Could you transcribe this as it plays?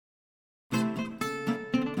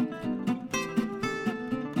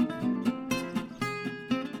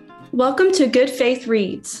Welcome to Good Faith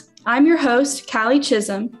Reads. I'm your host, Callie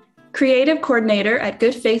Chisholm, Creative Coordinator at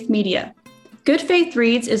Good Faith Media. Good Faith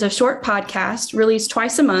Reads is a short podcast released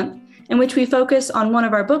twice a month in which we focus on one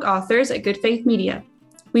of our book authors at Good Faith Media.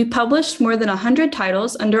 We've published more than 100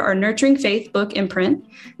 titles under our Nurturing Faith book imprint,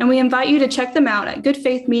 and we invite you to check them out at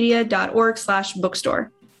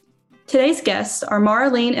goodfaithmedia.org/bookstore. Today's guests are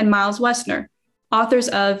Marlene and Miles Wessner, authors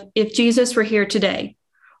of If Jesus Were Here Today.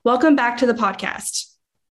 Welcome back to the podcast.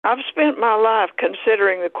 I've spent my life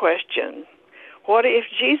considering the question, what if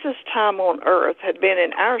Jesus' time on earth had been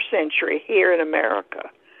in our century here in America?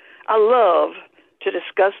 I love to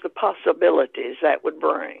discuss the possibilities that would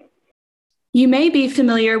bring. You may be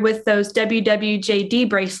familiar with those WWJD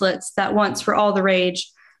bracelets that once were all the rage.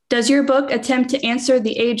 Does your book attempt to answer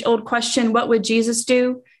the age-old question, what would Jesus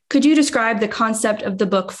do? Could you describe the concept of the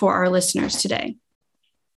book for our listeners today?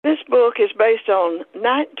 This book is based on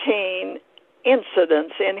 19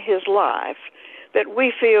 incidents in his life that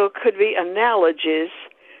we feel could be analogies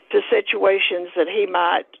to situations that he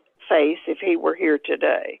might face if he were here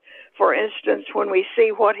today. For instance, when we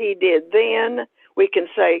see what he did then, we can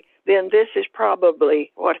say, then this is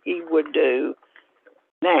probably what he would do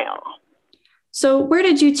now. So where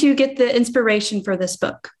did you two get the inspiration for this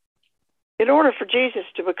book? In order for Jesus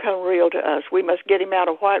to become real to us, we must get him out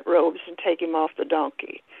of white robes and take him off the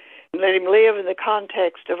donkey. And let him live in the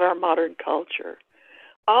context of our modern culture.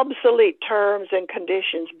 Obsolete terms and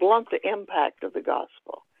conditions blunt the impact of the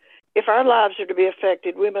gospel. If our lives are to be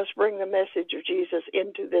affected, we must bring the message of Jesus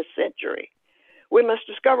into this century. We must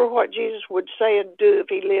discover what Jesus would say and do if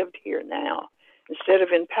he lived here now, instead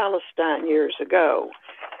of in Palestine years ago.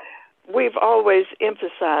 We've always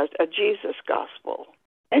emphasized a Jesus gospel,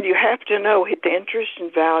 and you have to know his interests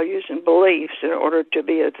and values and beliefs in order to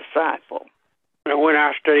be a disciple. When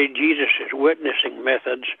I studied Jesus' witnessing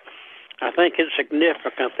methods, I think it's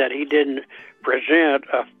significant that he didn't present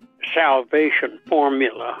a salvation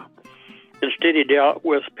formula. Instead, he dealt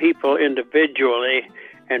with people individually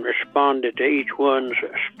and responded to each one's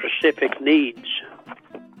specific needs.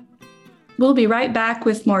 We'll be right back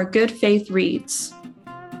with more Good Faith Reads.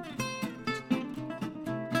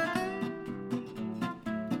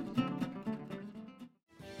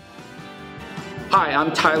 Hi,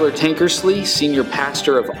 I'm Tyler Tankersley, Senior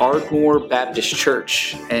Pastor of Ardmore Baptist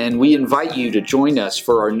Church, and we invite you to join us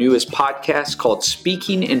for our newest podcast called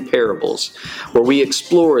Speaking in Parables, where we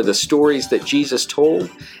explore the stories that Jesus told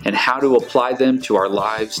and how to apply them to our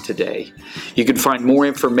lives today. You can find more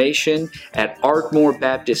information at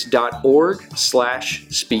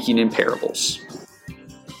ardmorebaptist.org/speakinginparables.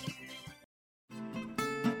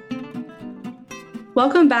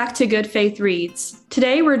 Welcome back to Good Faith Reads.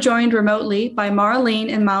 Today we're joined remotely by Marlene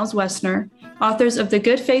and Miles Wessner, authors of the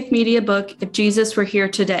Good Faith Media book, If Jesus Were Here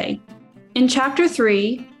Today. In Chapter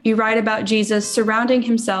 3, you write about Jesus surrounding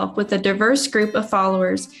himself with a diverse group of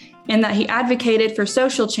followers and that he advocated for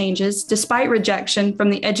social changes despite rejection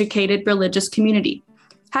from the educated religious community.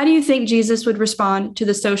 How do you think Jesus would respond to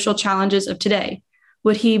the social challenges of today?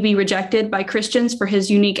 Would he be rejected by Christians for his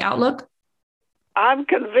unique outlook? I'm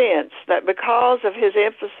convinced that because of his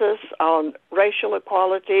emphasis on racial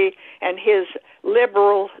equality and his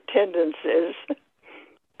liberal tendencies,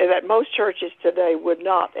 that most churches today would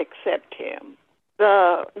not accept him.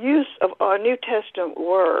 The use of our New Testament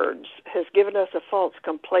words has given us a false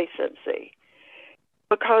complacency.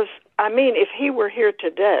 Because, if he were here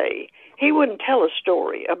today, he wouldn't tell a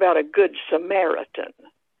story about a good Samaritan.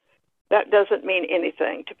 That doesn't mean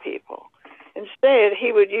anything to people. Instead,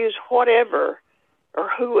 he would use whatever or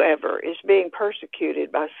whoever is being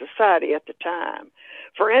persecuted by society at the time.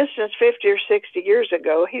 For instance, 50 or 60 years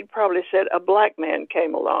ago, he'd probably said a black man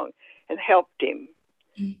came along and helped him.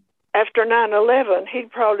 After 9/11, he'd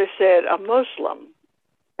probably said a Muslim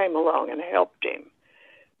came along and helped him.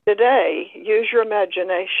 Today, use your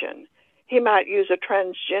imagination. He might use a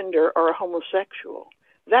transgender or a homosexual.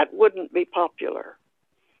 That wouldn't be popular.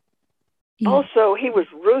 Also, he was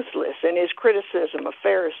ruthless in his criticism of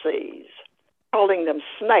Pharisees, calling them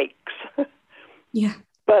snakes. Yeah.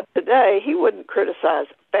 But today, he wouldn't criticize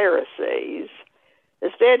Pharisees.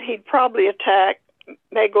 Instead, he'd probably attack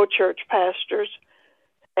mega-church pastors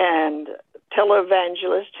and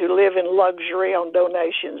televangelists who live in luxury on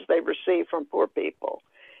donations they receive from poor people.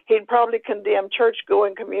 He'd probably condemn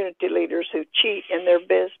church-going community leaders who cheat in their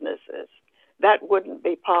businesses. That wouldn't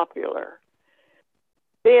be popular.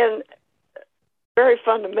 Then very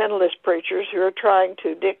fundamentalist preachers who are trying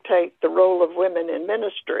to dictate the role of women in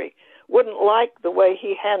ministry wouldn't like the way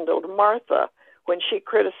he handled Martha when she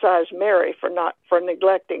criticized Mary for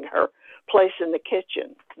neglecting her place in the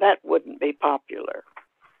kitchen. That wouldn't be popular.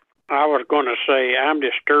 I was going to say I'm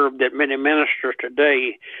disturbed that many ministers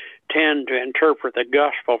today tend to interpret the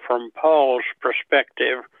gospel from Paul's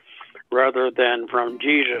perspective rather than from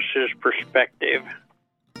Jesus' perspective.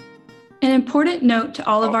 An important note to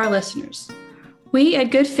all of our listeners. We at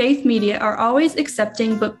Good Faith Media are always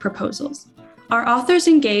accepting book proposals. Our authors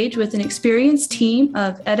engage with an experienced team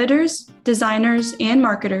of editors, designers, and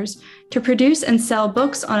marketers to produce and sell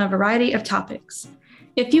books on a variety of topics.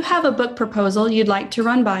 If you have a book proposal you'd like to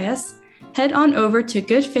run by us, head on over to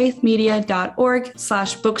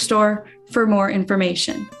goodfaithmedia.org/bookstore for more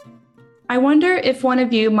information. I wonder if one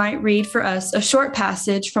of you might read for us a short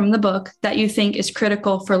passage from the book that you think is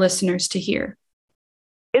critical for listeners to hear.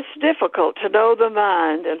 It's difficult to know the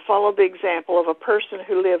mind and follow the example of a person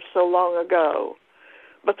who lived so long ago,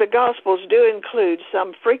 but the Gospels do include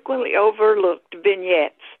some frequently overlooked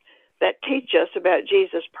vignettes that teach us about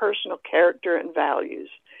Jesus' personal character and values.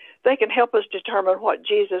 They can help us determine what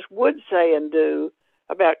Jesus would say and do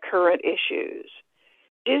about current issues.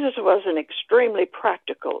 Jesus was an extremely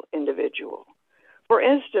practical individual. For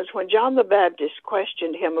instance, when John the Baptist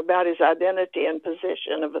questioned him about his identity and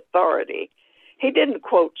position of authority, he didn't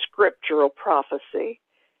quote scriptural prophecy.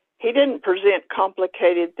 He didn't present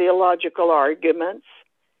complicated theological arguments.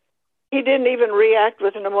 He didn't even react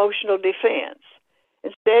with an emotional defense.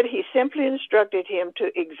 Instead, he simply instructed him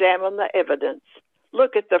to examine the evidence.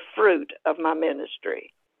 Look at the fruit of my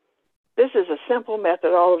ministry. This is a simple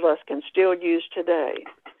method all of us can still use today.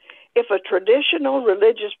 If a traditional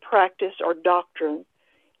religious practice or doctrine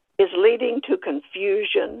is leading to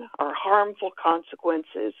confusion or harmful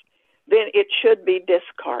consequences, then it should be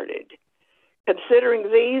discarded.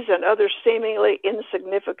 Considering these and other seemingly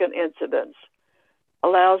insignificant incidents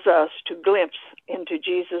allows us to glimpse into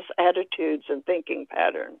Jesus' attitudes and thinking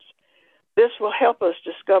patterns. This will help us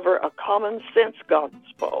discover a common sense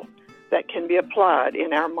gospel that can be applied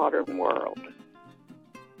in our modern world.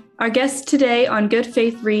 Our guest today on Good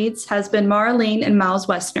Faith Reads has been Marlene and Miles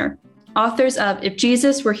Westner, authors of If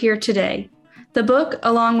Jesus Were Here Today. The book,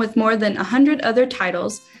 along with more than 100 other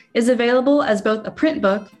titles, is available as both a print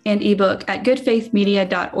book and ebook at